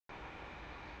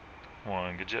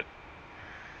One, good jet.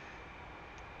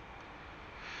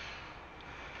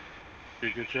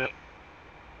 Pretty good jet.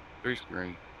 3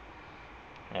 screen.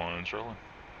 One's rolling.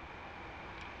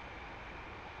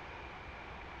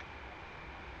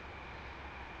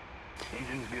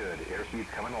 Engine's good. Airspeed's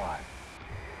coming alive.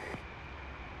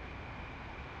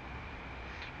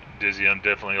 Dizzy, I'm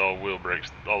definitely all wheel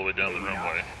brakes all the way down the 80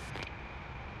 runway.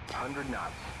 knots. 100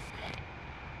 knots.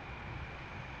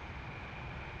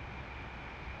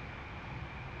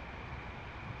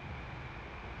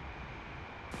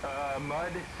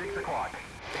 Mud, 6 o'clock.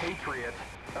 Patriot,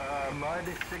 Mud,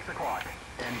 6 o'clock.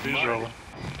 And Who's Mud, rolling?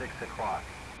 6 o'clock.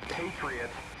 Patriot,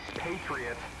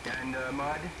 Patriot, and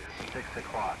Mud, 6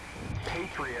 o'clock.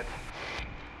 Patriot,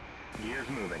 gears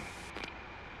moving.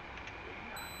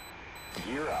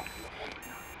 Gear up.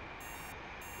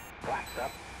 Flaps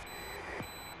up.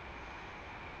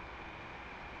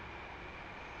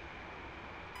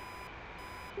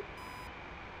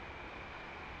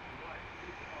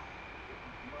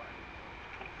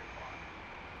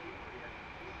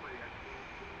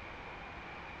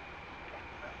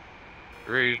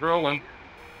 Three's rolling.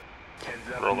 Heads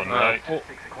up. Rolling now, right. 6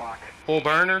 o'clock. Full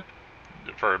burner.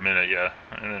 For a minute, yeah.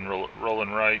 And then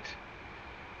rolling right.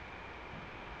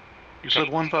 You said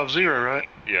 150, right?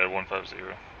 Yeah, 150.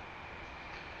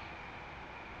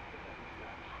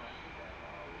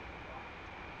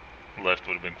 Left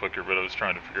would have been quicker, but I was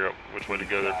trying to figure out which way to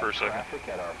go there for a second. Traffic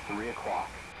at our 3 o'clock.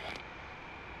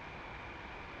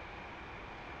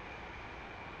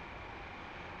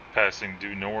 Passing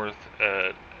due north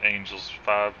at Angels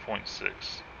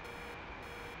 5.6.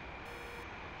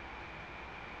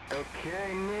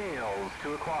 Okay, Nails,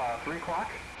 2 o'clock, 3 o'clock.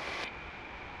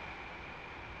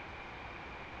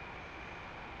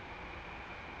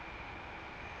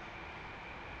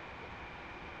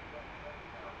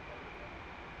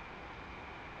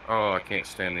 Oh, I can't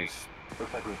stand these.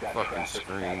 Looks like we've got Fucking traffic at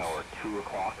screens. our 2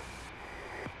 o'clock.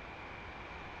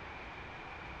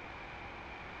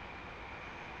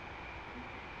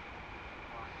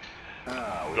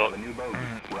 We have a new boat,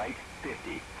 right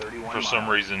 50, 31 For some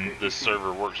miles, reason, 50 this feet.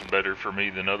 server works better for me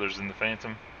than others in the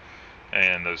Phantom,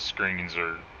 and those screens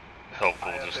are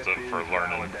helpful just IFF for is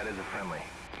learning. valid, that is a friendly.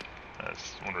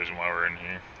 That's one reason why we're in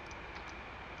here.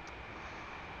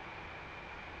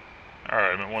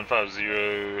 Alright, I'm at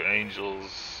 150,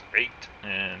 Angels 8,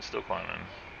 and still climbing.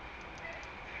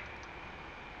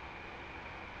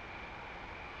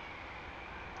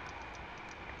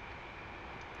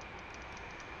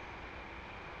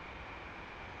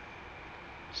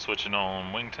 Switching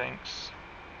on wing tanks.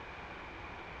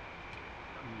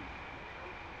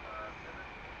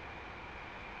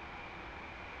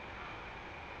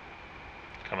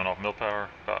 Coming off mill power,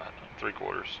 about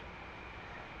 3/4.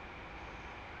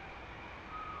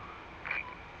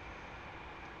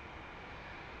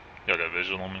 Y'all got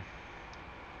visual on me?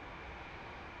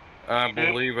 I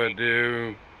believe I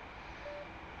do.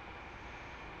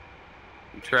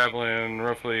 I'm traveling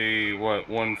roughly, what,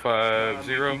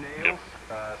 150? Nails, Yep.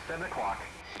 7 o'clock.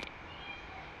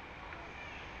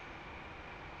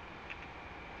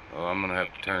 Oh, I'm gonna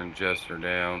have to turn Jester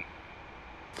down.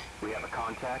 We have a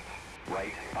contact,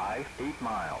 right 8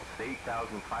 miles,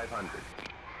 8,500.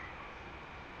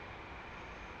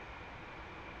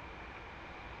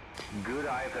 Good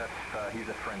IFF, he's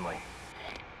a friendly.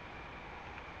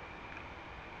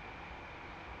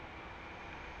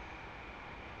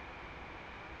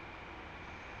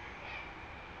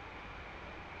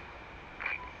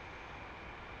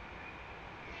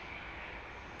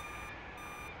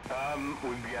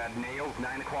 We've got Nails,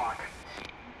 9 o'clock.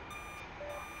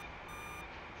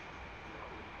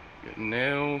 Getting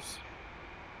nails.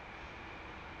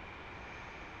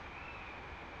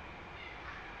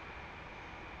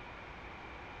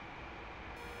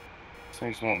 This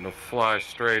thing's wanting to fly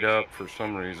straight up for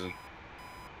some reason.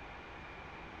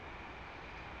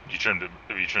 Have you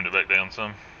trimmed it back down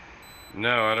some?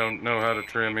 No, I don't know how to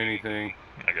trim anything.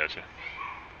 I gotcha.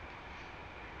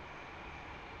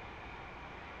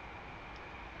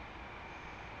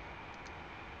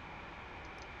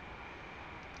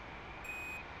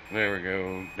 There we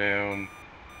go, down.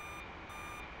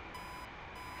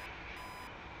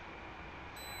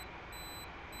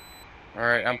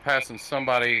 Alright, I'm passing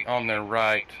somebody on their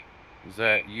right. Is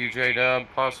that you, J-Dub,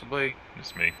 possibly?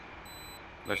 It's me.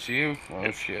 That's you? Oh,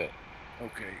 Yep. shit.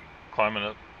 Okay. Climbing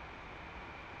up.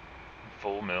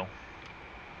 Full mill.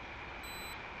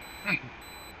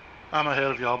 I'm ahead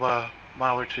of y'all by a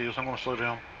mile or two, so I'm going to slow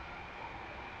down.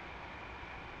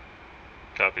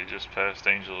 Copy, just past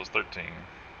Angels 13.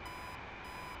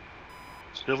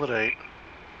 Still at 8.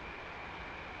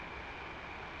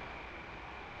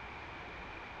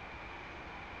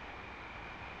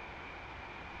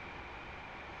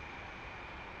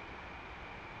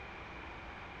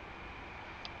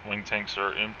 Wing tanks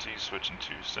are empty, switching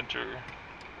to center.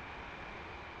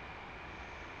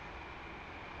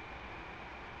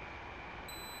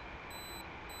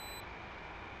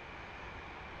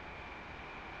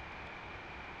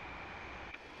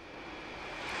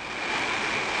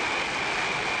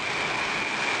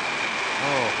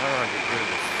 Oh, how do I get rid of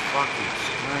this fucking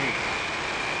string?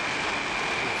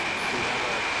 We have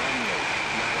a friendly,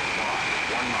 9 o'clock,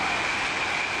 1 mile.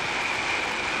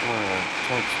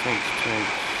 Oh, tanks.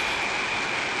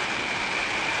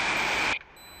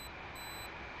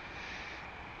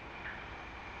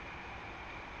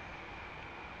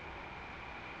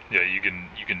 Yeah, you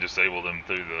can disable them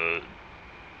through the.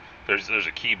 There's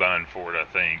a keybind for it, I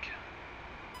think.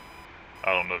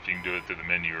 I don't know if you can do it through the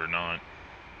menu or not.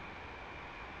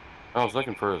 I was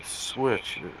looking for a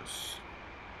switches.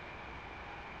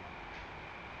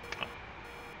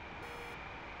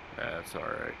 That's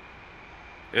alright.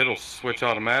 It'll switch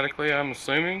automatically, I'm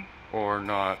assuming, or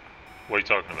not? What are you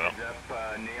talking about? Heads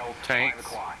up, nails, Tanks? 5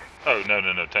 o'clock. Oh,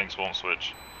 no, tanks won't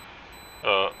switch.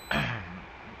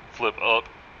 Flip up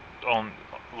on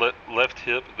left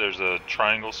hip, there's a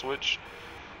triangle switch.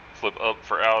 Flip up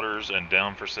for outers and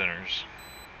down for centers.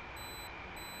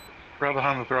 Right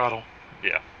behind the throttle.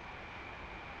 Yeah.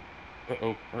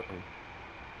 Uh-oh.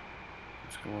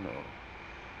 What's going on?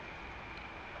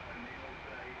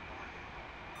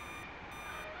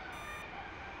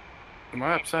 Am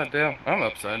I upside down? I'm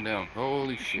upside down.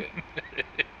 Holy shit.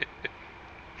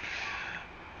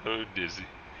 Oh, dizzy.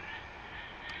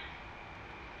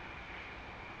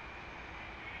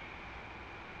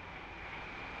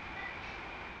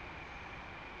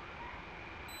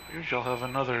 Here's y'all have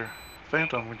another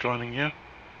Phantom joining you.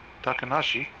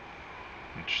 Takanashi.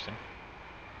 Interesting.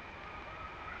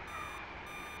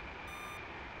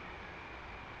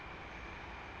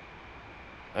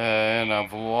 And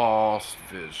I've lost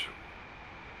visual.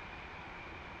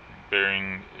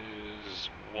 Bearing is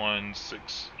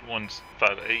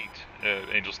 16158 at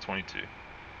Angels 22.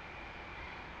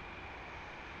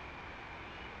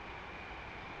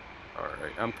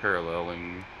 Alright, I'm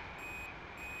paralleling.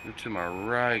 You're to my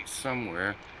right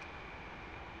somewhere.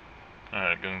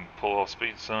 Alright, gonna pull off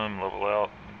speed some, level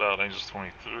out about Angels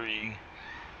 23.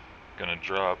 Gonna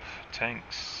drop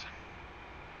tanks.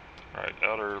 Right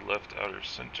outer, left outer,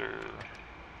 center.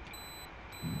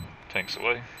 Tanks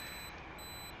away.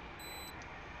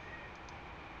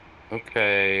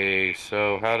 Okay,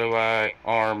 so how do I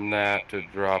arm that to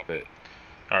drop it?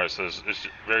 Alright, so it's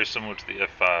very similar to the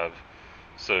F5.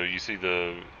 So you see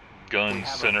the gun,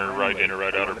 center, right inner,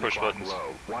 right outer push buttons?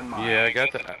 Row, 1 mile. Yeah, I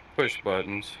got the push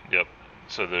buttons. Yep.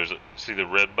 So see the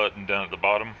red button down at the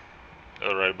bottom?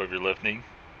 Right above your left knee?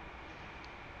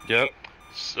 Yep.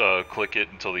 Click it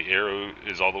until the arrow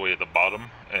is all the way at the bottom,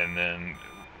 and then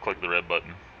click the red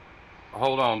button.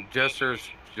 Hold on, Jester's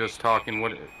just talking.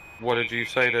 What did you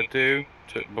say to do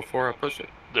before I push it?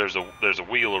 There's a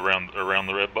wheel around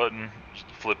the red button. Just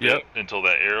flip Yep. it until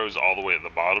that arrow is all the way at the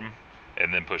bottom,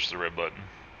 and then push the red button.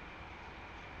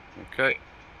 Okay,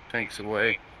 tanks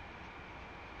away.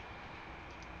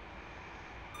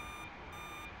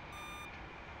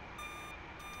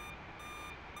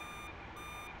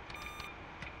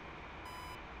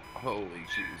 Holy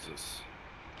Jesus.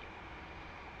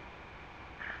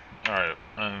 Alright,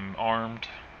 I'm armed.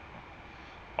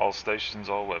 All stations,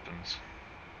 all weapons.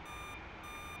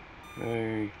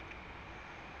 Okay.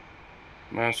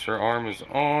 Master arm is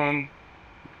on.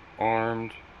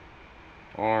 Armed.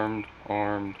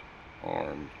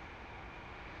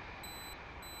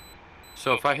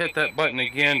 So if I hit that button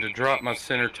again to drop my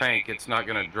center tank, it's not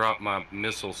going to drop my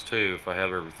missiles too if I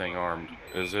have everything armed,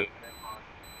 is it?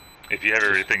 If you have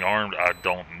everything armed, I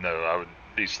don't know. I would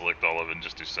deselect all of it and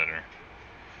just do center.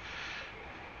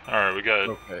 Alright, we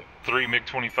got 3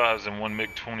 MiG-25s and 1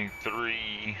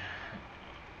 MiG-23.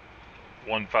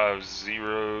 150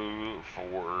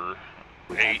 for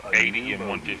 80 and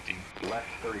 150. Left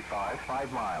 35,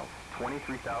 5 miles,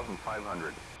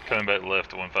 23,500. Coming back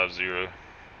left to 150.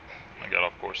 I got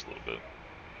off course a little bit.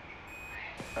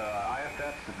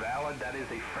 IFF's valid, that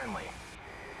is a friendly.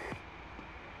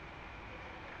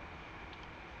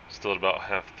 Still at about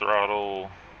half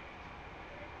throttle.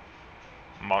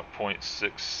 Mach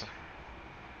 0.6.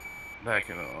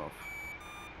 Backing off.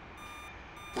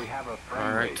 We have a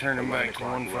friendly. Alright, turning back to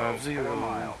 150.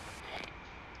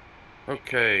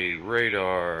 Okay,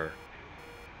 radar.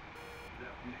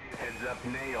 Heads up,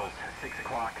 nails, 6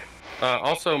 o'clock.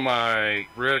 Also, my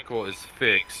reticle is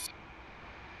fixed.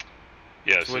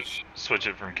 Yeah, switch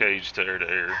it from cage to air to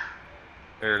air.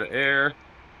 Air to air.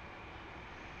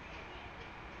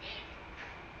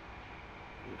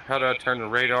 How do I turn the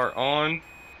radar on?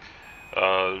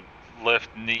 Left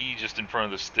knee just in front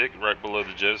of the stick, right below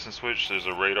the jettison switch, there's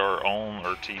a radar on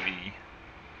or TV.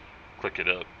 Click it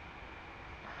up.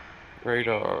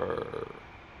 Radar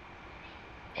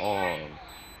on.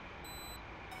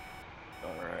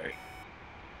 Alright.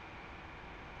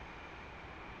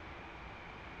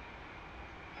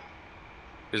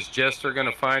 Is Jester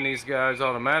gonna find these guys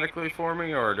automatically for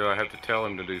me, or do I have to tell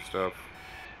him to do stuff?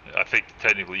 I think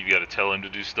technically you got to tell him to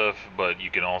do stuff, but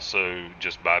you can also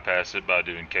just bypass it by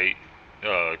doing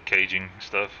caging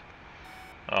stuff.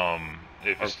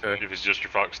 If it's just your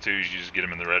Fox 2s, you just get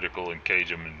them in the reticle and cage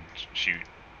them and shoot.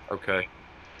 Okay.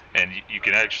 And you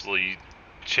can actually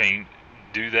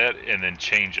do that and then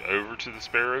change over to the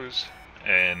Sparrows,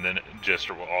 and then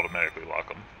Jester will automatically lock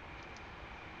them.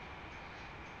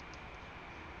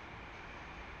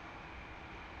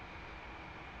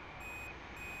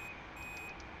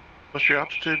 What's your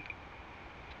altitude?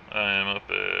 I am up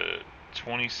at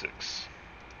 26.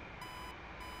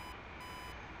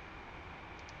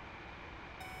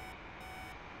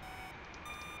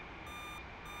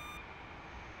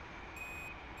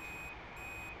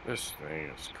 This thing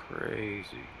is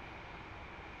crazy.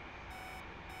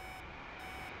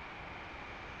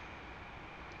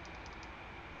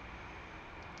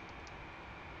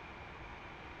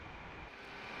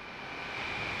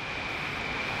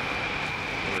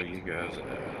 Where are you guys at?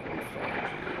 Let me find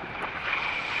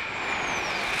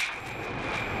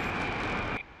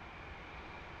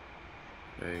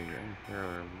you. Hey,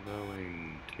 you're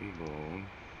loading T-bone.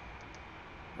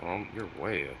 Oh, you're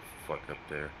way the fuck up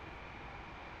there.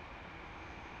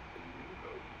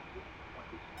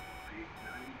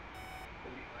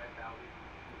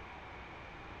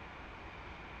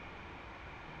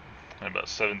 About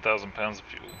 7,000 pounds of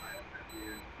fuel.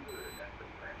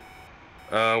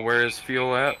 Where is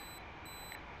fuel at?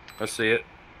 I see it.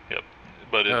 Yep,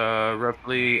 but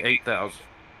roughly 8,000.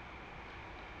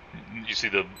 You see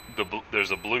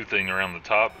there's a blue thing around the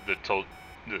top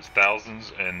that's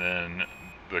thousands, and then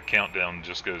the countdown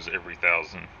just goes every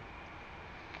 1,000.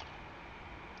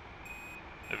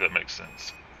 If that makes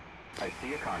sense. I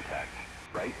see a contact.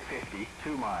 Right 50,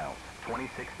 2 miles,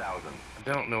 26,000.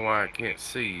 I don't know why I can't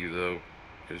see you though,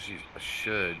 because I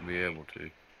should be able to.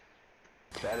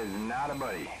 That is not a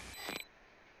buddy.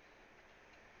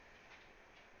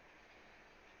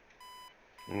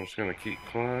 I'm just gonna keep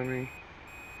climbing.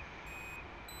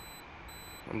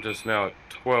 I'm just now at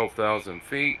 12,000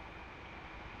 feet.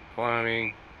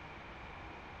 Climbing.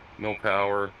 No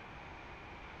power.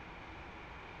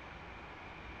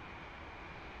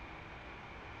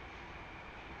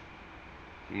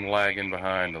 I'm lagging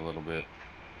behind a little bit.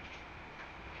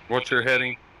 What's your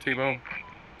heading, T-Bone?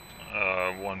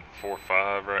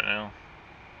 145 right now.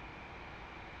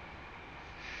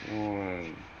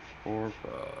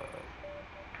 145.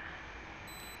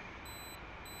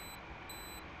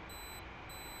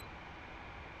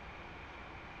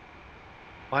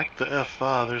 Like the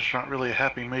F5, there's not really a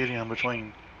happy medium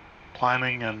between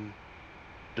climbing and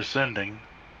descending.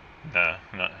 Nah,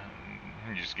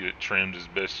 you just get it trimmed as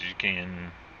best as you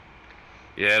can.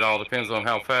 Yeah, it all depends on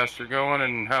how fast you're going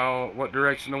and what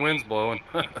direction the wind's blowing.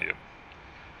 Yep.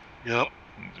 Yep.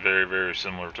 It's very, very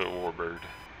similar to a warbird.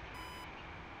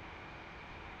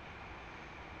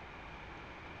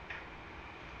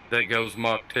 That goes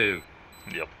Mach 2.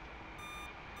 Yep.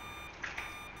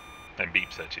 And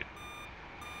beeps at you.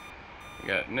 We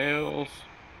got nails.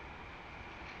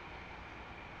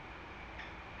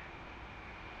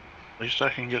 At least I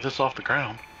can get this off the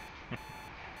ground.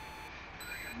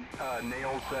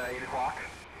 Nails, 8 o'clock.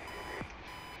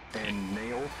 And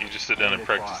nails. You just sit down and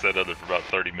practice that other for about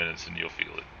 30 minutes and you'll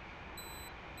feel it.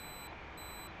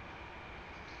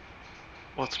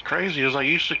 What's crazy is I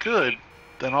used to could,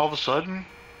 then all of a sudden,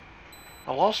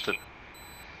 I lost it.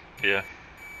 Yeah.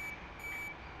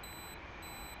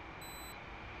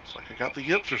 It's like I got the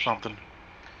yips or something.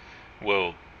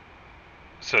 Well,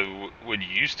 so when you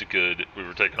used to could, we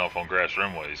were taking off on grass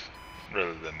runways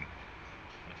rather than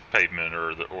pavement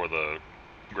or the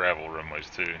gravel runways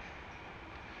too.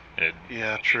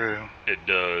 Yeah, true. It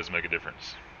does make a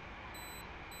difference.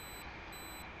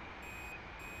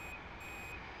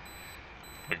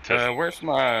 Where's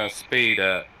my speed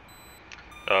at?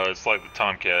 It's like the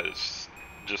Tomcat. It's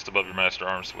just above your master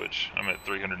arm switch. I'm at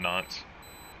 300 knots.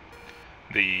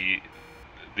 The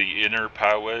inner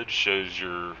pie wedge shows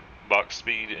your box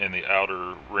speed, and the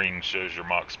outer ring shows your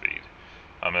Mach speed.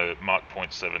 I'm at Mach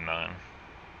 0.79.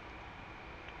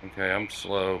 Okay, I'm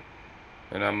slow,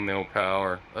 and I'm mil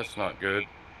power. That's not good.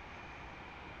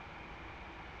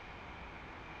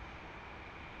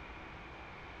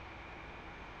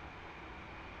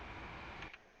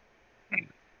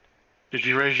 Did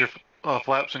you raise your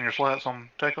flaps and your slats on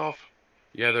takeoff?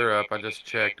 Yeah, they're up. I just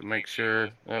checked to make sure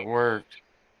that worked.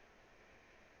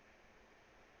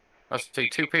 I see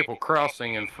 2 people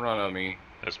crossing in front of me.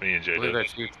 That's me and I J believe Dub.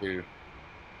 that's you 2.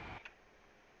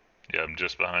 Yeah, I'm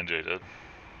just behind J Dub.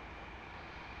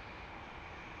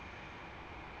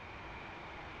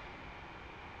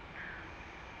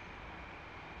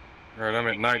 All right, I'm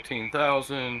at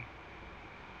 19,000.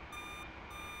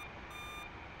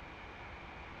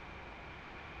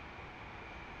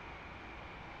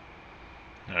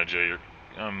 Alright, Jay,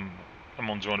 I'm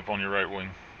gonna join up on your right wing.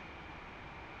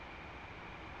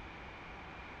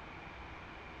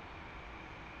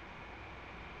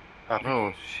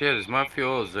 Oh shit! Is my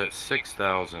fuel is at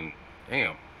 6,000?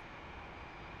 Damn.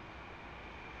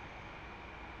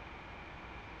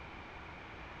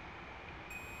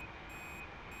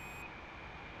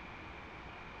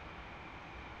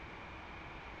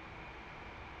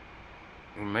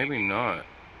 Well, maybe not.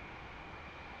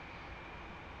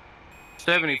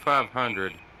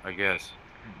 7,500, I guess.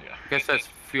 Yeah. I guess that's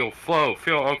fuel flow.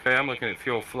 Fuel. Okay, I'm looking at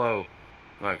fuel flow.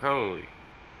 Like, holy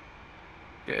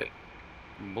shit,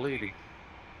 I'm bleeding.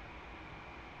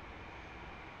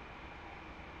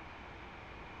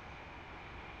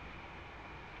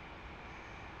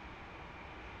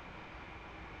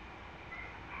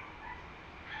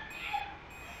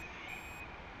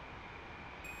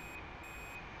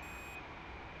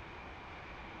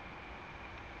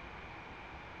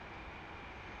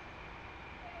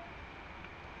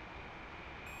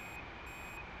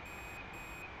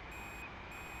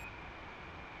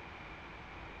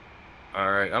 All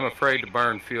right, I'm afraid to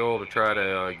burn fuel to try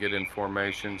to get in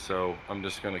formation, so I'm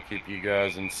just going to keep you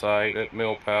guys in sight at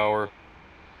mill power.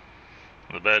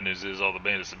 The bad news is all the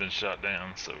bandits have been shot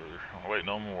down, so we're waiting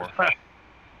on more.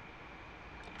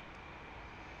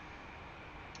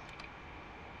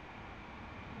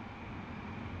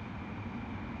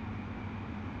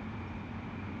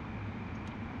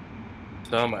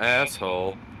 Some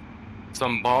asshole,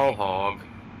 some ball hog.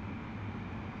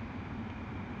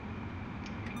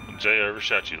 Jay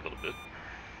overshot you a little bit.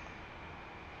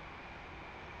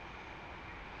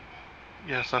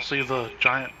 Yes, I see the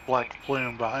giant black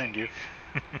plume behind you.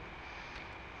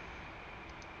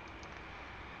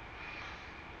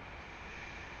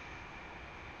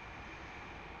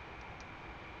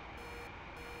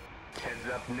 Heads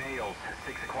up, nails.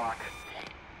 6 o'clock.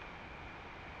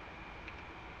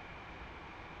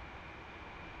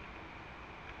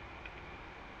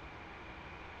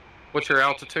 What's your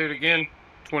altitude again?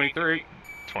 23?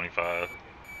 25.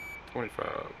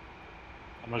 25.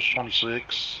 Almost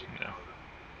 26. Yeah.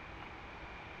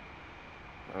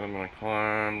 I'm going to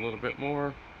climb a little bit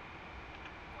more.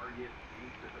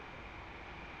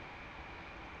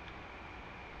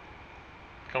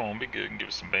 Come on, be good and give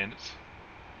us some bandits.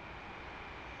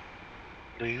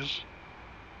 Please.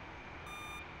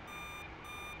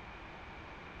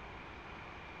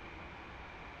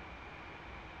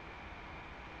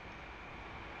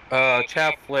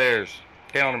 Chaff flares,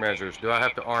 countermeasures. Do I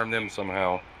have to arm them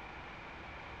somehow?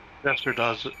 Jester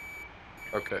does it.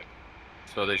 Okay.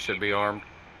 So they should be armed?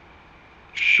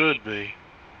 Should be.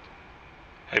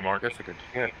 Hey, Mark. Guess I could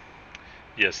check.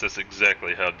 Yes, that's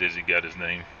exactly how Dizzy got his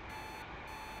name.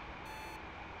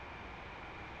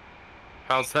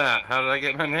 How's that? How did I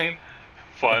get my name?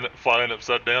 Flying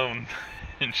upside down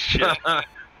and shit.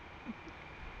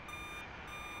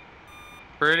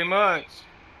 Pretty much.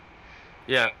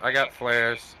 Yeah, I got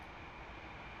flares.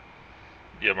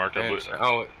 Yeah, Mark, I believe.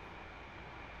 Oh.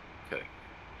 Okay.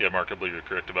 Yeah, Mark, I believe you're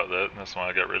correct about that. That's why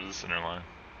I got rid of the center line.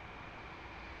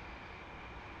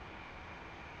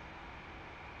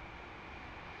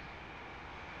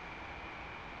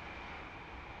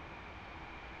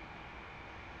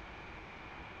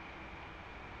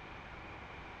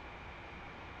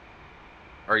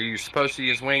 Are you supposed to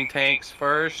use wing tanks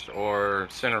first or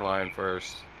center line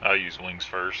first? I use wings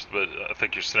first, but I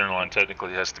think your center line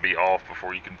technically has to be off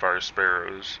before you can fire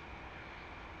sparrows.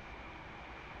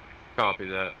 Copy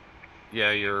that.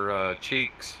 Yeah, your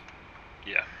cheeks.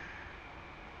 Yeah.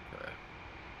 Okay.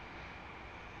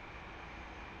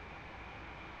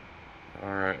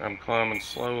 Alright, I'm climbing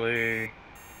slowly.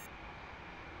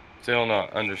 Still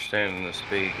not understanding the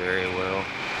speed very well.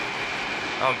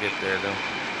 I'll get there though.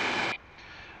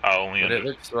 But it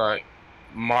looks like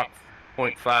Mach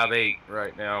 0.58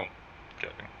 right now. Okay.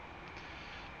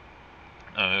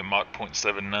 Mach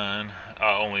 0.79.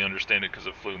 I only understand it because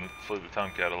I flew the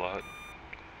Tomcat a lot.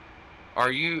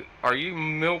 Are you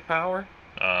mill power?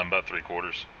 About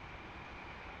 3/4.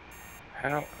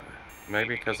 How?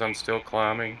 Maybe because I'm still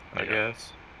climbing, I Yeah.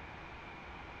 guess.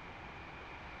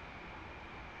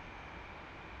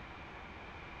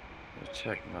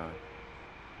 check my.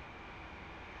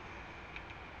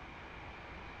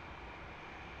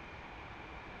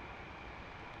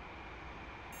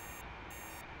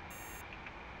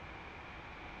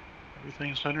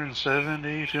 Everything's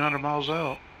 170, 200 miles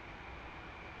out.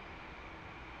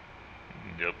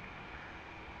 Yep.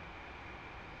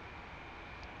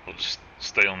 We'll just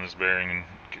stay on this bearing and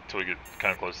until we get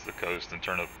kind of close to the coast and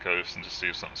turn up the coast and just see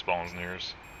if something spawns near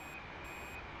us.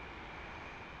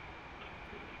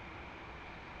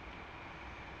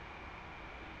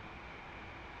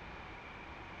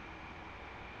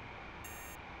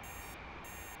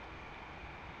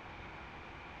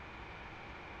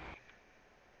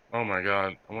 Oh my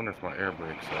god, I wonder if my air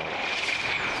brake's out.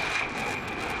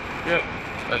 Yep,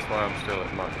 that's why I'm still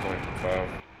at Mach 0.5.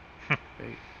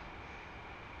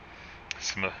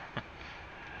 Some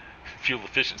fuel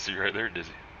efficiency right there,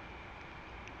 Dizzy.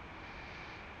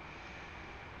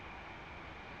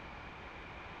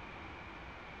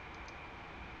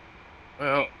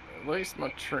 Well, at least my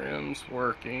trim's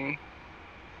working.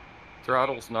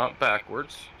 Throttle's not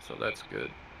backwards, so that's good.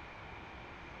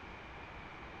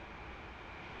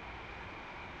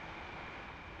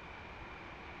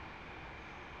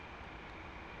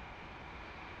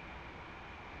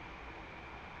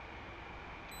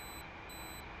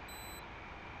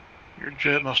 Your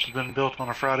jet must have been built on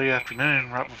a Friday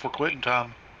afternoon right before quitting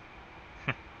time.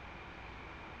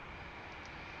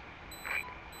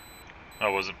 I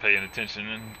wasn't paying attention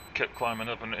and kept climbing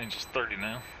up into Angels 30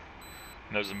 now.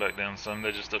 Nosing back down some.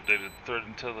 They just updated threat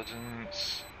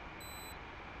intelligence.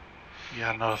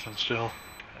 Yeah, nothing still.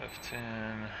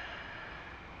 F10.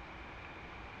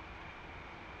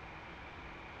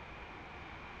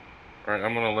 Alright,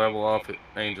 I'm gonna level off at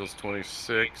Angels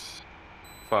 26,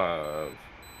 5.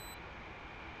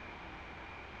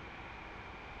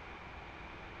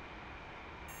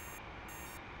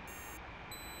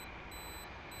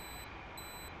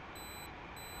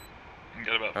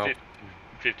 Got about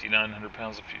 5,900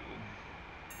 pounds of fuel.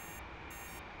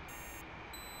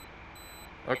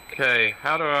 Okay,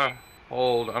 how do I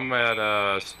hold? I'm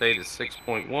at state of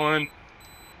 6.1.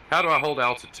 How do I hold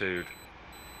altitude?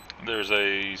 There's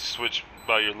a switch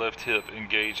by your left hip.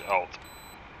 Engage alt.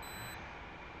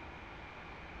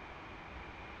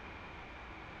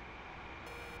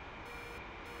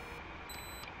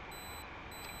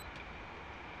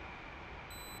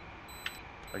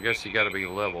 I guess you gotta be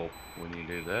level when you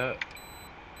do that.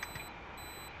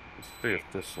 Let's see if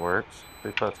this works. See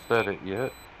if I set it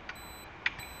yet.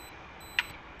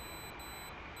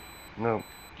 No.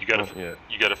 You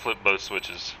gotta flip both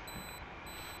switches.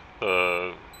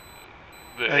 The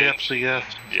AFCS.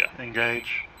 Yeah.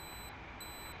 Engage.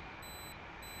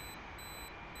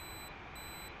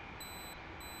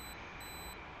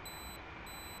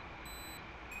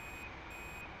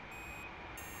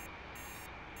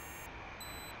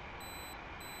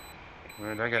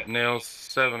 Alright, I got nails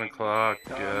 7 o'clock.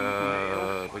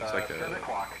 Looks like 7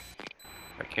 o'clock.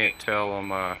 I can't tell on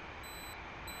my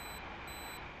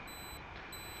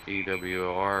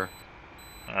EWR.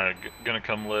 Alright, gonna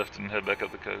come left and head back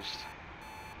up the coast.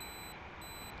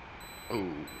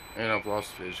 Ooh, and I've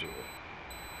lost visual.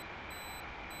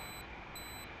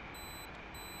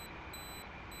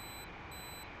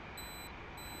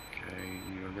 Okay,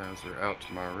 you guys are out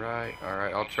to my right.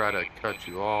 Alright, I'll try to cut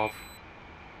you off.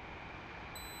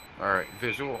 Alright,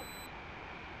 visual.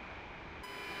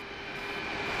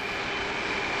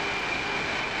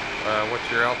 What's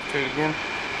your altitude again?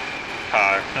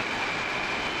 High.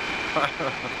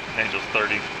 Angels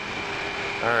 30.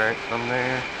 Alright, I'm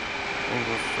there.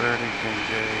 Angels 30,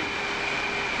 engage.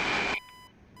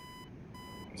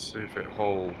 Let's see if it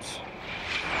holds.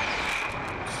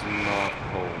 It's not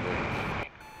holding.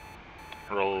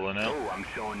 Rolling out. Oh, I'm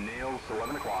showing nails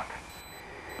 11 o'clock.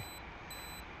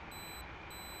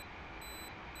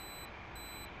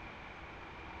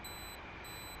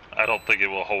 I don't think it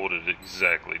will hold it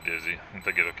exactly, Dizzy. I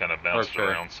think it'll kind of bounce Okay.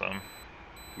 around some.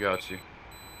 Got you.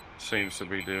 Seems to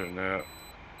be doing that.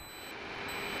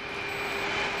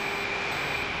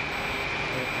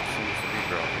 It seems to be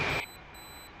dropping.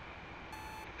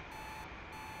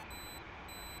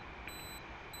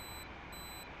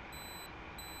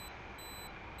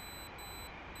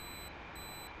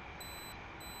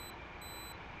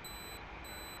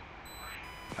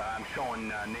 I'm showing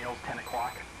nails 10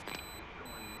 o'clock.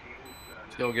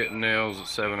 Still getting nails at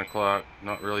 7 o'clock.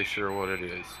 Not really sure what it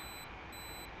is.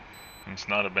 It's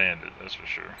not a bandit, that's for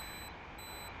sure.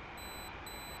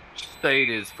 State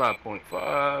is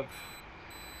 5.5.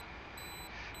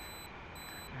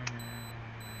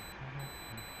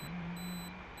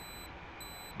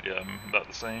 Yeah, I'm about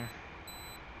the same.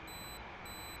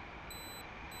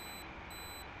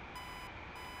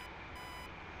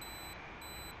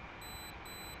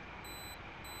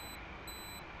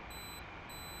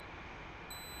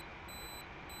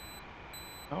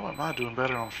 How am I doing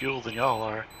better on fuel than y'all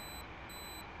are?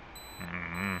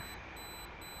 Mm-hmm.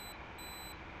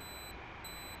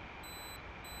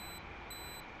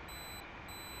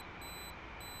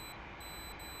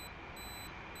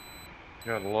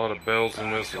 Got a lot of bells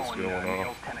and whistles Showing, going on.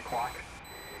 Neil's 10 o'clock.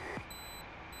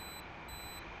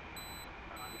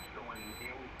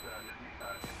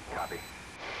 Copy.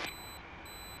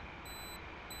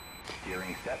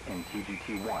 Steering set in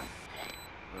TGT-1.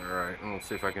 Alright, let's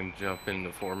see if I can jump into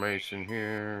formation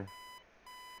here.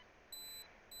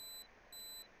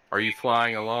 Are you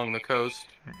flying along the coast?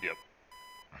 Yep.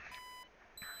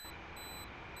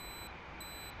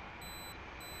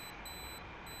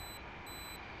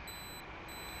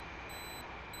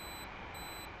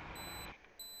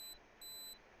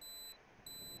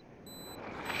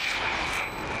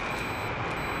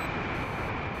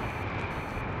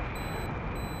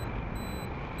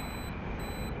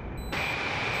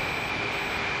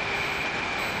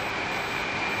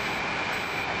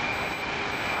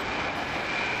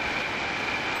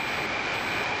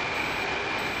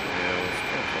 Yeah, let's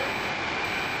go for it.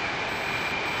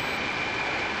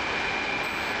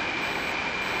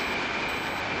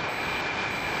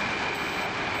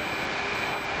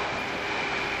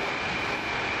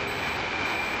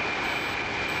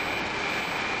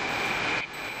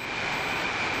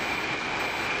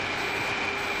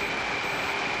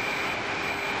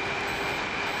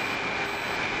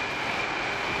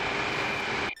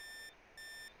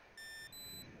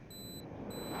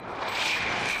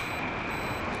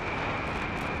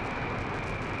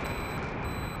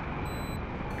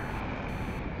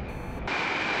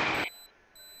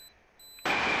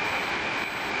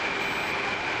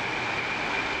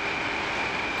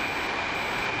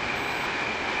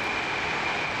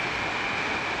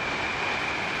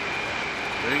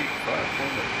 Sweet, 500.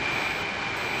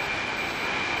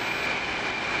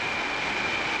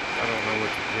 I don't know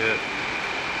what to get.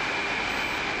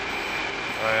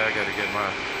 I gotta get my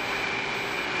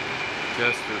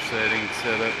gesture setting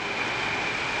set up.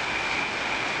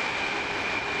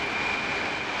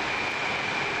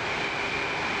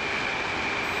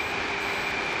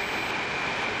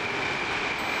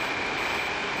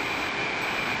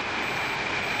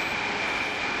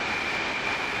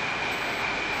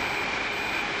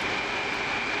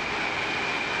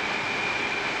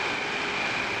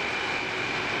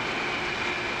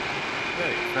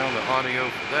 Okay, found the audio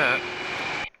for that.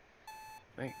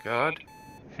 Thank God.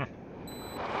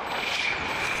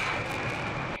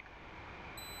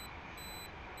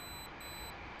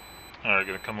 Alright,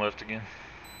 gonna come left again.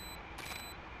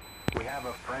 We have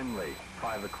a friendly,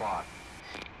 5 o'clock.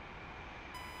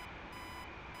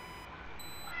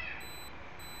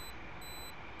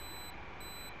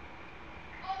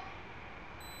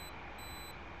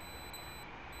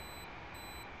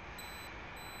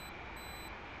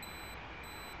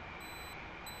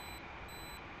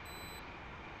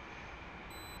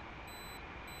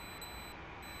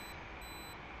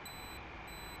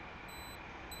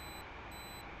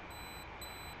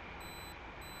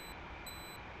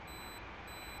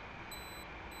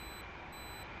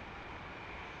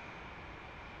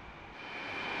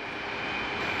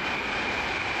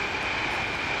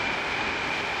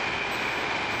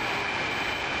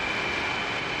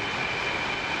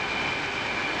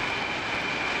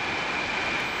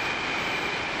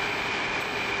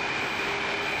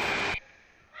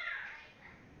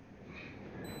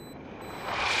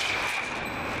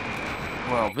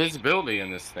 Well, visibility in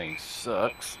this thing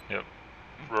sucks. Yep.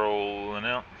 Rolling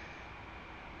out.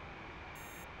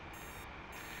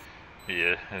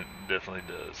 Yeah, it definitely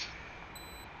does.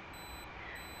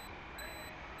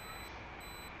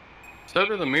 So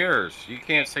do the mirrors. You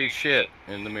can't see shit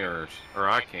in the mirrors. Or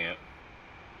I can't.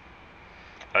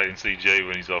 I can see Jay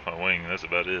when he's off my wing, and that's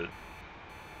about it.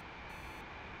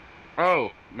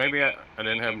 Oh, maybe I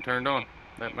didn't have them turned on.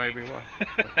 That may be why.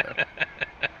 Okay.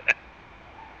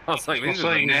 I was like, I was these are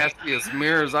the saying- nastiest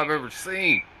mirrors I've ever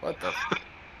seen. What the?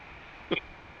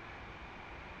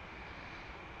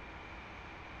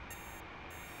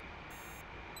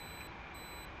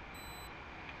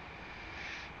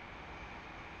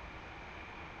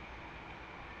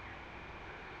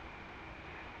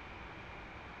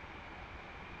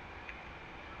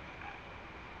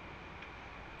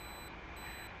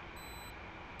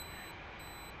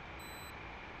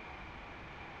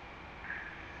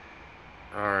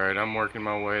 Alright, I'm working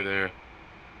my way there.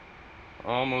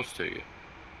 Almost to you.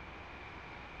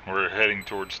 We're heading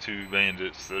towards two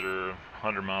bandits that are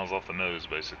 100 miles off the nose,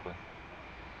 basically.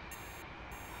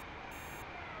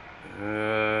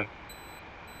 Do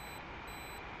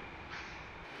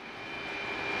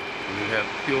we have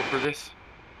fuel for this?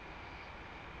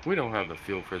 We don't have the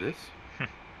fuel for this. I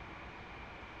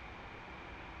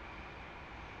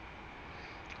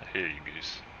hear you,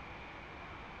 Goose.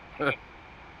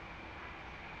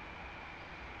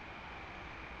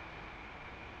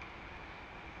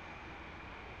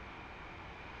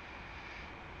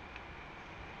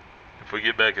 If we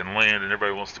get back and land and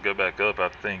everybody wants to go back up, I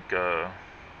think the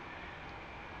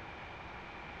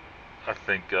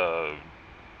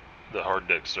hard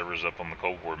deck server's up on the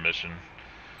Cold War mission.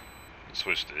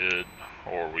 Switch to it,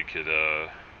 or we could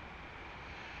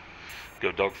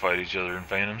go dogfight each other in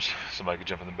Phantoms. Somebody could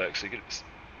jump in the back seat.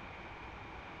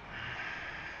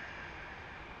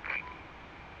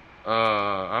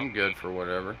 I'm good for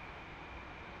whatever.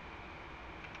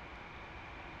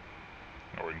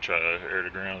 Or we can try air to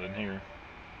ground in here.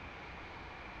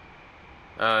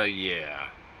 Yeah.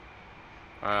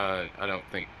 I don't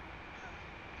think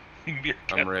You can be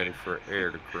I'm ready for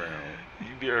air to ground. You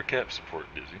can be our cap support,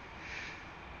 Dizzy.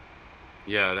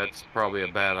 Yeah, that's probably a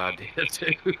bad idea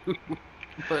too.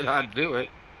 But I'd do it.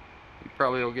 You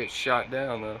probably will get shot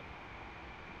down though.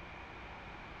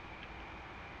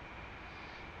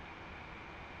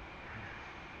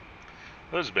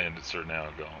 Those bandits are now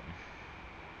gone.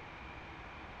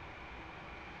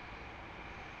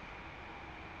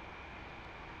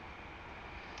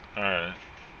 Alright.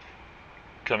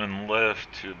 Coming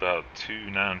left to about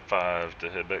 295 to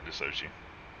head back to Sochi.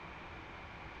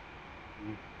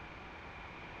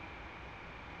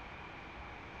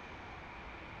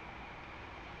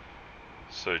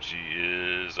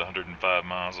 Sochi is 105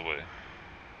 miles away.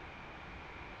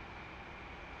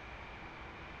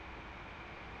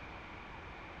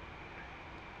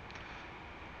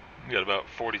 We got about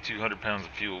 4,200 pounds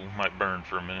of fuel. Might burn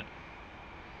for a minute.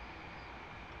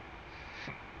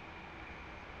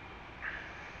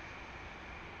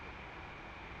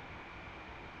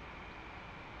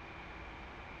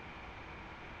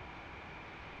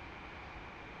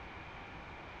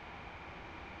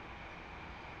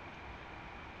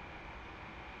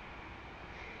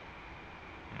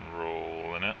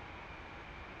 Rolling it.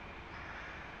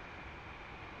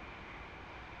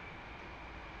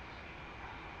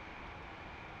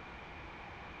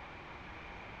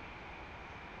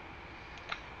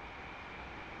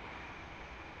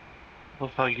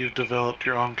 Love how you've developed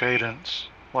your own cadence,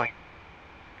 like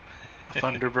a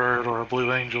Thunderbird or a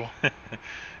Blue Angel.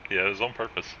 Yeah, it was on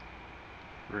purpose.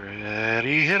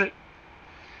 Ready, hit it.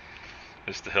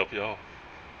 Just to help y'all.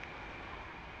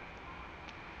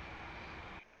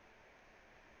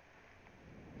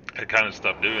 I kind of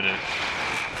stopped doing it,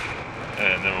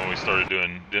 and then when we started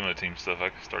doing demo team stuff, I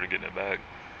started getting it back.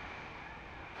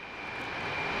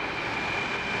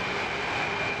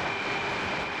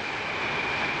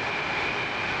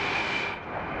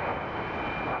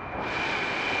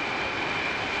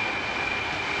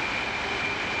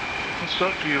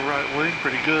 Stuck to your right wing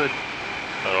pretty good.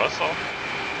 Oh, I saw.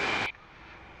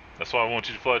 That's why I want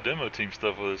you to fly demo team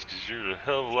stuff with us, because you're a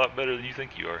hell of a lot better than you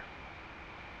think you are.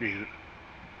 You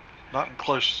not in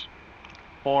close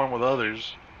form with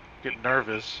others. Get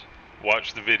nervous.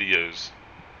 Watch the videos,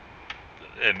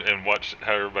 and watch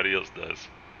how everybody else does.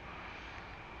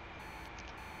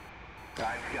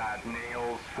 I've got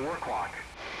nails 4 o'clock.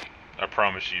 I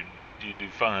promise you, you do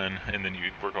fine, and then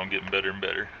you work on getting better and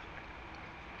better.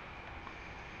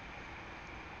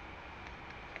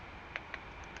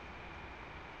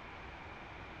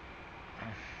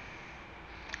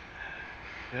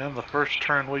 Yeah, the first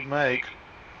turn we make,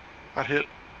 I hit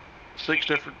 6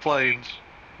 different planes.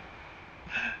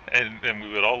 And we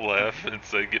would all laugh and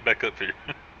say, "Get back up here."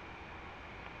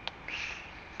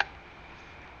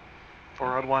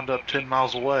 Or I'd wind up 10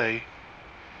 miles away.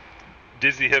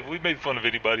 Dizzy, have we made fun of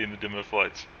anybody in the demo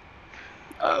flights?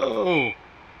 Oh.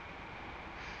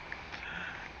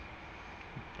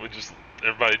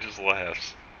 Everybody just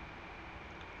laughs.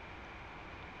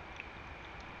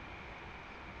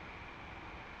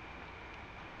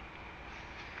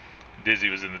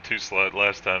 Dizzy was in the 2 slot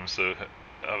last time, so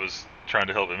I was trying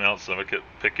to help him out some. I kept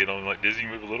picking on him like, "Dizzy,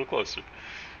 move a little closer.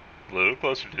 A little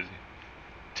closer, Dizzy.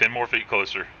 10 more feet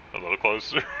closer. A little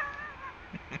closer."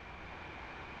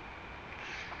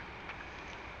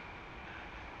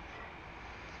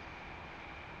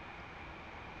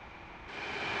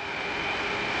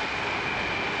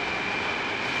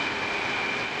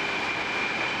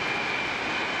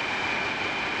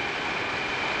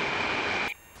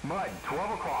 Mud,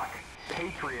 12 o'clock.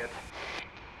 Patriot.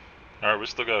 Alright, we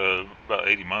still got about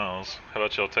 80 miles. How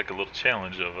about y'all take a little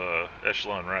challenge of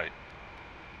echelon right?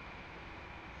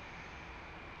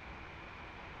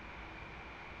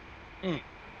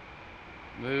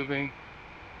 Moving.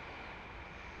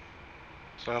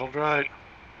 Saddled right.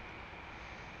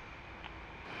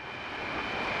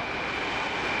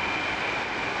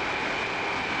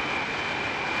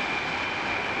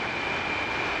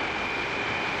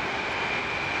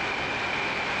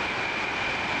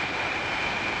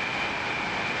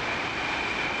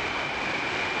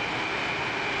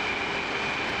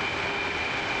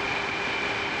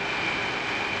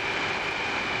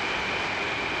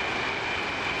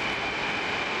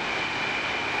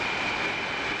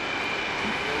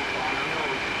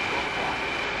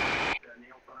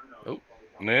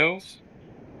 Nails?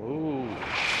 Ooh.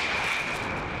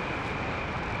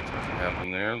 Something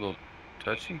happened there, a little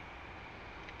touchy.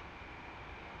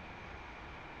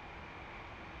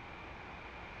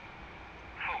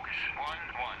 Focus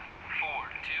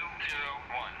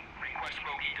 114-201. Request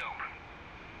bogey dope.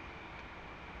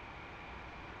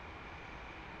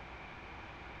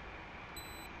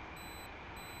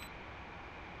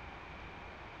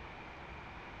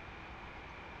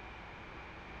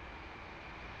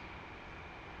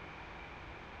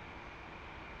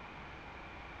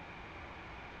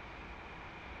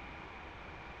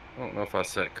 I don't know if I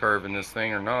set curve in this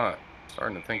thing or not.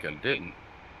 Starting to think I didn't.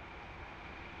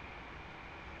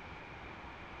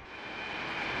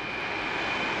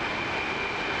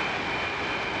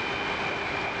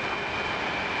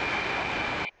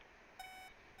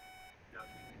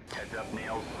 Heads up,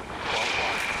 Nails. 12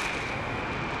 blocks.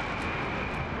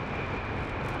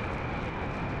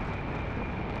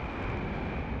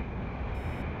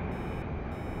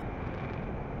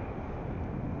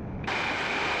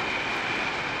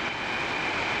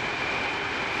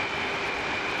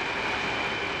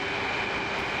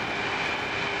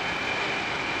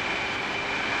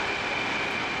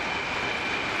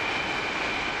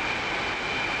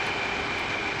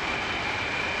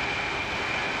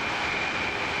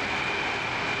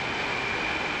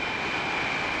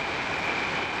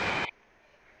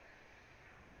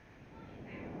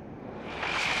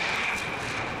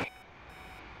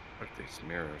 Look at these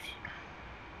mirrors.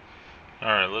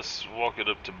 Alright, let's walk it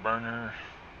up to burner.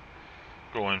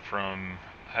 Going from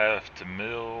half to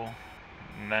mill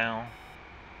now.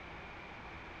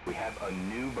 We have a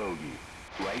new bogey.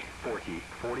 Right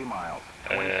 40 miles.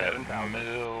 At 27,000.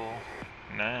 mill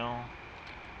now.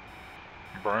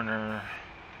 Burner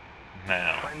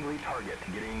now. Friendly target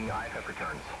getting IFF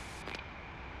returns.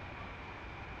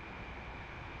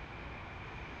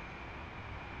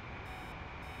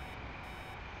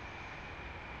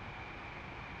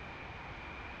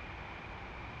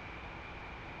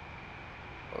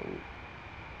 Oh.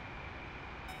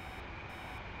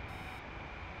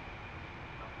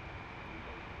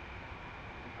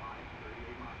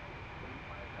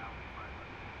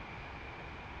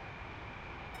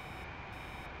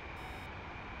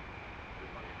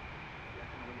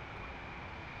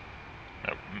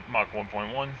 Yep, Mach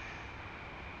 1.1.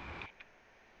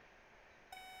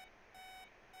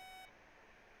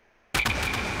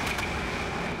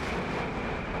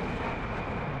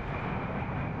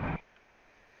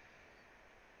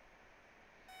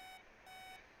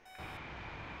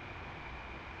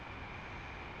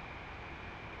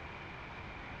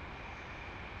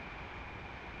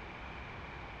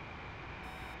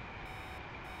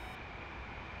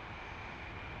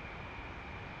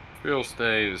 Fuel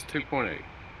state is 2.8.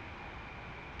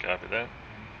 Copy that.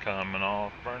 Coming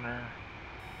off burner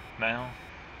now.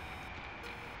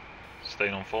 Stay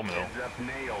on full mill. Heads up,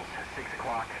 Nails. 6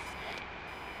 o'clock.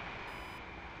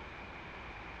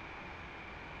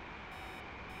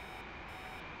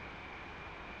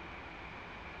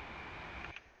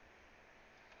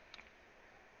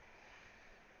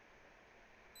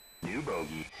 New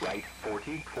bogey. Right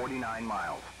 49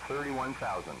 miles.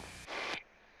 31,000.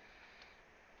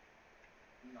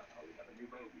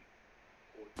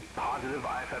 Positive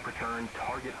IFF return.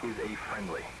 Target is a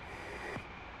friendly.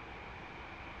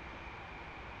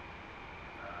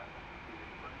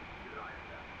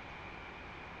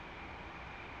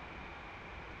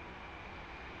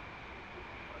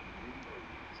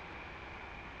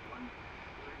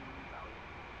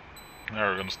 Now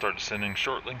we're going to start descending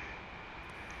shortly.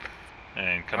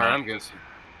 And come Alright, out. I'm getting some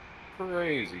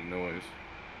crazy noise.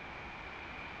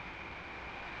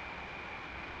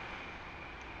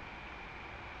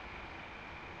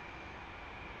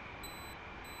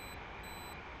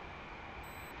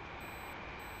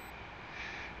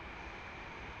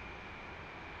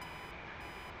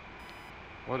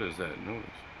 What is that noise?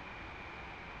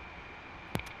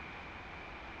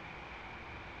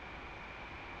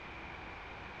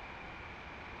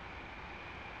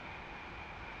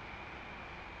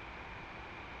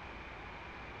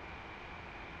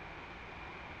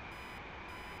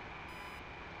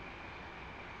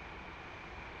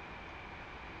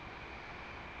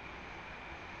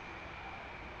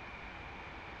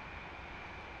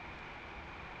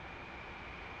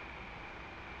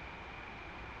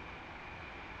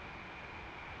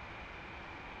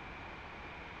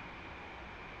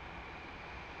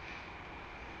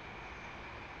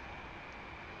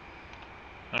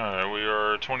 Alright, we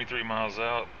are 23 miles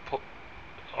out.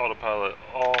 Autopilot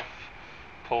off.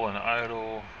 Pulling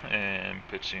idle and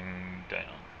pitching down.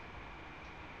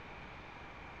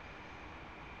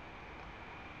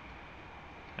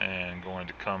 And going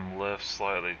to come left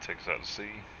slightly, takes out to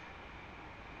sea.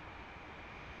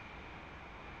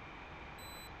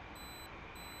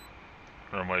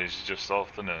 Runway's just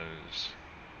off the nose.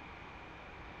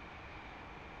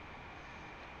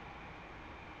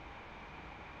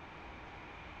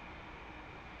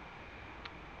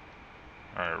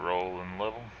 Alright, roll and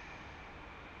level.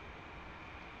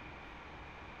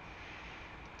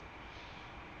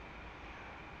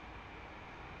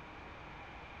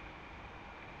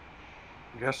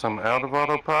 Guess I'm out of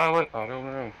autopilot? I don't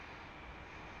know.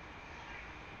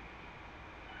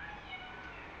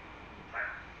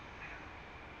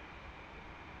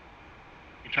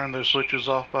 You turn those switches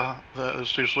off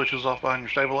those two switches off behind your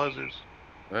stabilizers.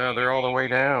 Well, they're all the way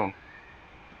down.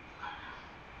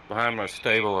 Behind my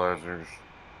stabilizers.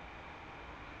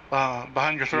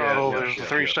 Behind your throttle, yeah, there's the yeah,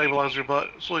 three yeah. stabilizer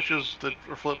switches that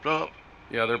are flipped up.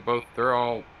 Yeah,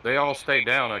 they all stay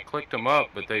down. I clicked them up,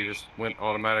 but they just went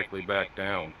automatically back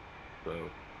down. So.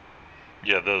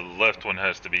 Yeah, the left one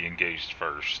has to be engaged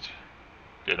first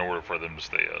in order for them to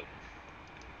stay up.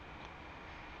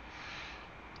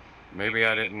 Maybe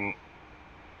I didn't.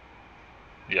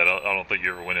 Yeah, I don't think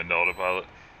you ever went into autopilot.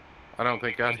 I don't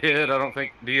think I did. I don't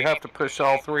think. Do you have to push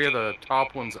all three of the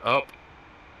top ones up?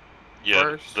 Yeah,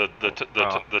 first?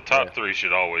 the top three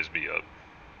should always be up.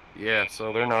 Yeah,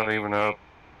 so they're not even up.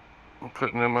 I'm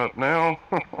putting them up now.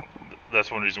 That's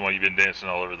one reason why you've been dancing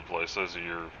all over the place. Those are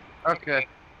your... Okay.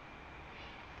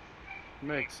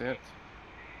 Makes sense.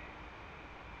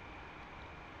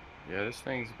 Yeah, this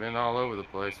thing's been all over the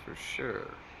place for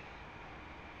sure.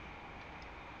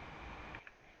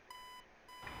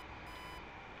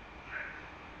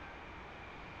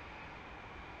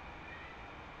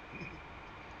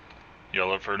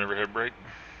 Y'all up for an overhead break?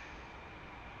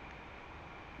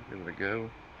 Give it a go.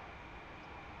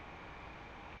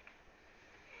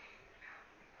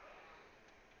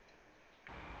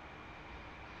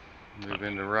 Move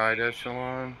into right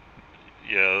echelon.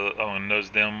 Yeah, I'm gonna nose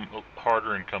down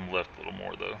harder and come left a little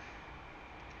more though.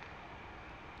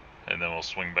 And then we'll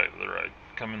swing back to the right.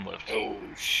 Coming left. Oh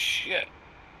shit.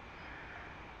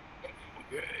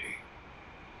 Okay.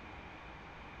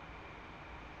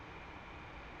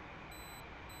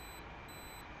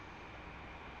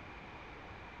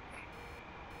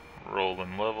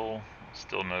 Rolling level.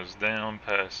 Still nose down.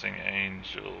 Passing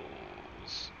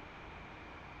Angels.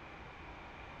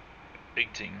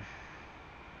 18.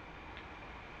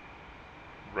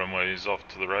 Runway's off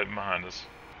to the right behind us.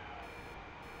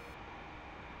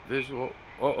 Visual.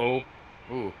 Uh-oh.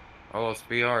 Ooh. I lost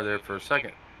VR there for a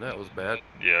second. That was bad.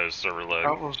 Yeah, it was server lag.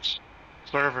 That was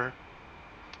server.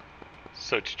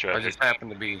 Such traffic. I just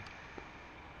happened to be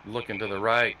looking to the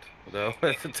right, though,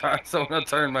 at the time. So when I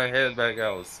turned my head back,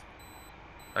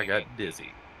 I got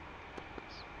dizzy.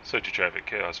 Such traffic.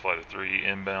 Chaos Flight of 3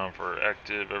 inbound for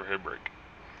active overhead brake.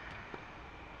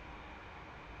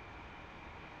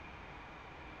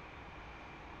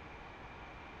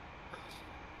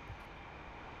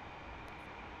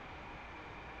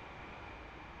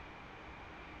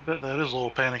 Bet that is a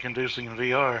little panic-inducing in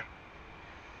VR,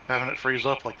 having it freeze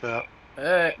up like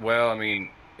that. Well, I mean,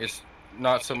 it's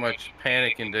not so much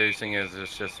panic-inducing as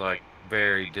it's just like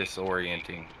very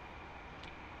disorienting.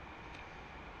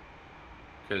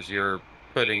 Because you're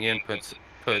putting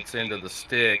puts into the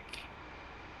stick,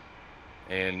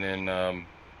 and then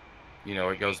you know,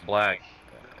 it goes black.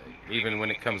 Even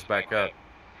when it comes back up,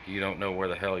 you don't know where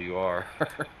the hell you are.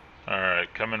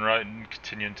 Alright, coming right and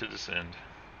continuing to descend.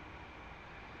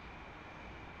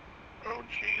 Oh,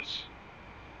 jeez.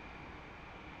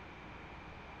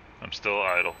 I'm still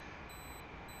idle.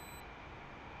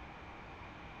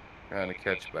 Trying to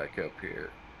catch back up here.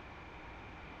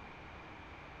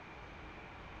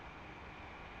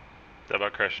 Did I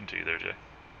about crash into you there, Jay?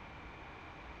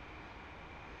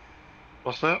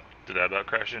 What's that? Did I about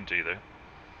crash into you there?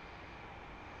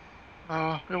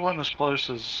 It wasn't as close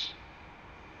as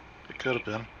it could have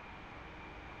been.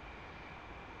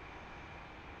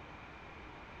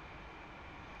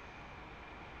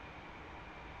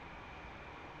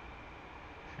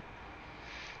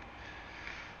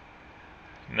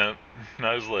 Nope,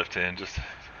 not his left hand, just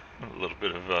a little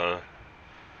bit of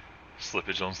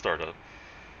slippage on startup.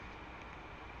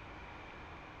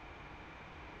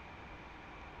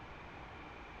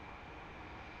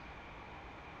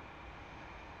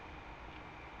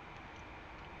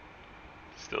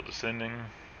 Still descending.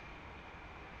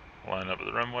 Line up at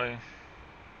the runway.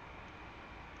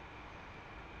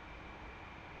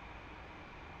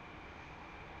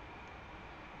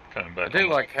 Coming back. I do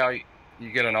like how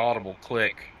you get an audible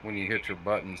click when you hit your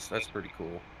buttons. That's pretty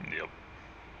cool. Yep.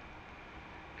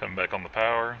 Coming back on the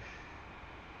power.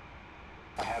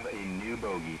 I have a new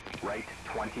bogey. Right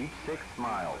 26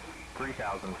 miles.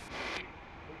 3,000.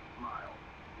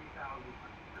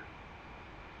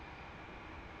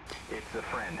 It's a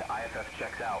friend. IFF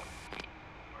checks out.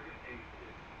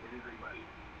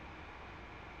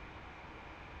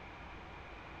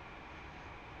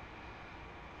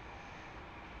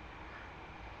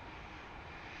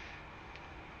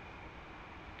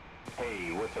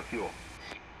 Hey, what's the fuel?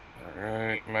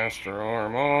 Alright, master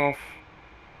arm off.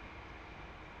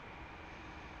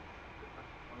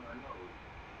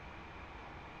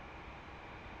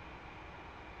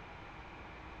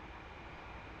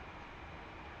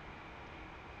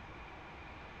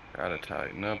 Gotta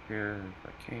tighten up here if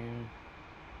I can.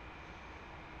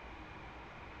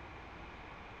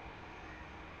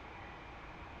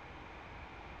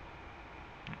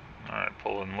 Alright,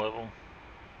 pulling level.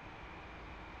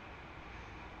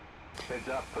 Heads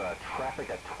up, traffic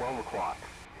at 12 o'clock.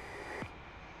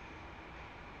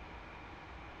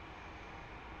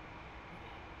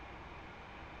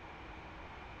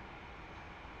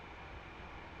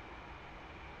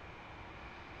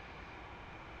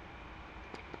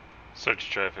 Search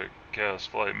traffic. Chaos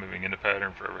flight moving into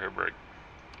pattern for overhead brake.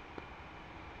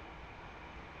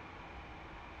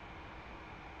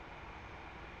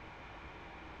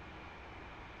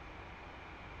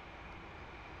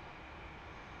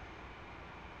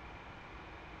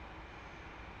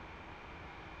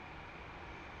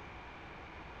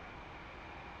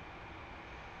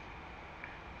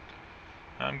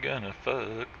 I'm gonna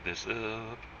fuck this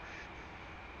up.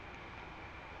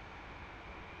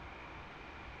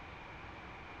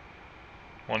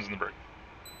 One's in the brake.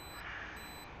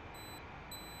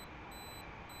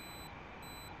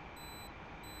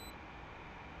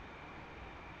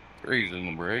 Three's in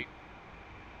the brake.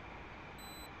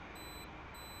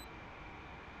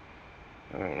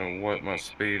 I don't know what my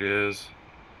speed is.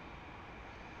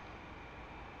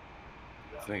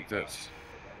 I think that's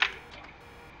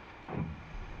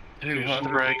Use the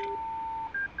 200. brake.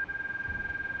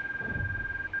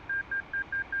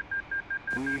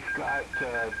 We've got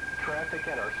traffic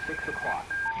at our 6 o'clock.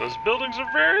 Those buildings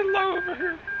are very low over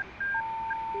here.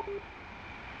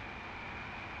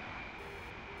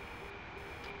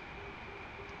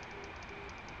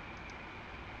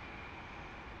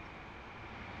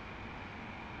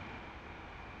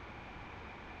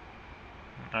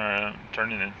 Alright, I'm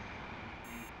turning in.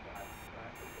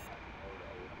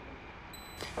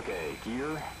 Okay,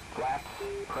 gear, flaps,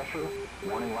 pressure,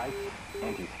 warning lights,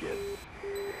 anti-skid.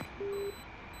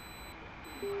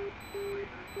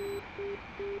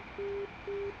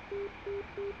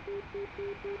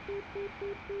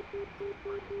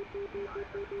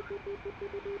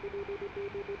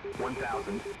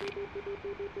 $1,000.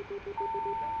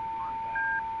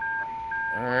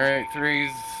 Alright,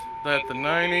 three's at the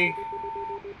 90.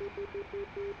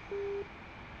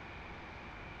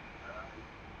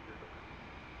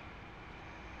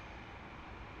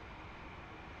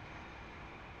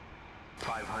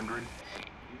 $500.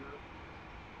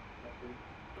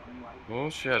 Oh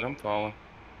shit, I'm falling.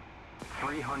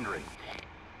 300.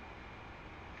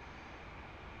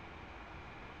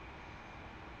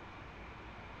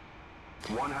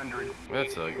 $100.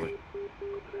 That's ugly.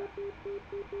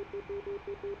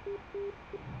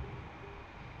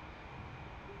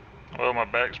 Well, my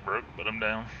back's broke, but I'm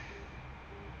down.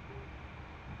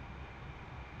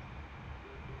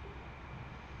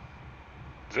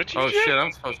 Is that you, Oh Jay? shit,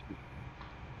 I'm supposed to.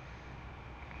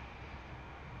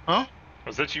 Huh?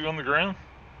 Was that you on the ground?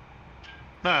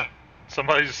 No.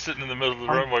 Somebody's sitting in the middle of the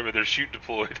runway with their chute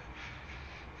deployed.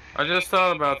 I just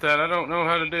thought about that. I don't know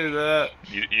how to do that.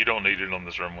 You don't need it on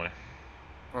this runway.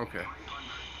 Okay.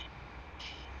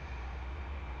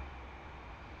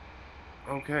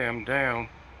 Okay, I'm down.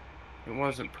 It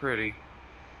wasn't pretty.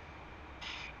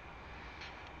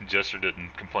 Jester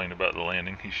didn't complain about the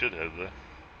landing. He should have, though.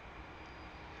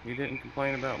 You didn't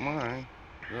complain about mine.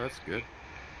 Well, that's good.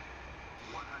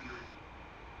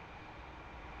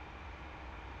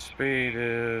 Speed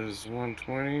is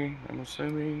 120, I'm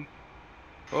assuming.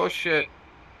 Oh shit.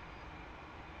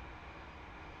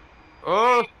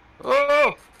 Oh!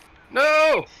 Oh!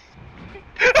 No!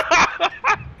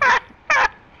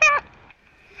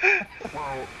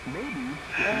 Well, maybe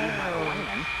if we had a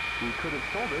land, we could have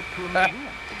sold it to a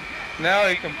museum. Now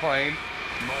he complained.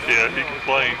 Yeah, he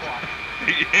complained.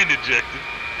 He interjected.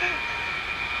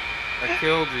 I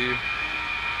killed you.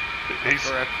 He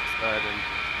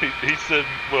said,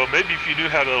 well, maybe if you knew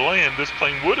how to land, this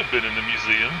plane would have been in the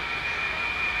museum.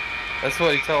 That's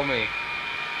what he told me.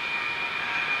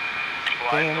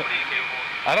 Damn it.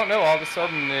 I don't know, all of a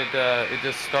sudden it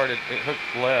just started, it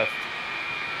hooked left.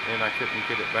 and I couldn't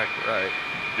get it back right.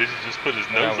 Did he just put his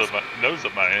And I nose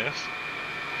up my ass?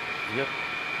 Yep,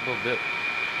 a little bit.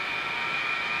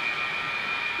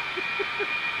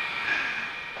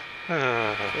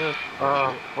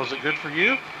 Was it good for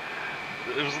you?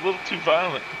 It was a little too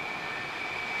violent.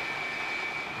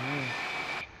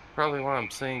 Probably why I'm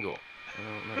single. I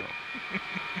don't know.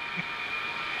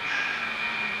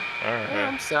 Alright. Yeah,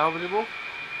 I'm salvageable.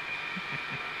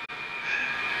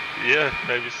 Yeah,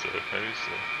 maybe so. Maybe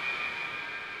so.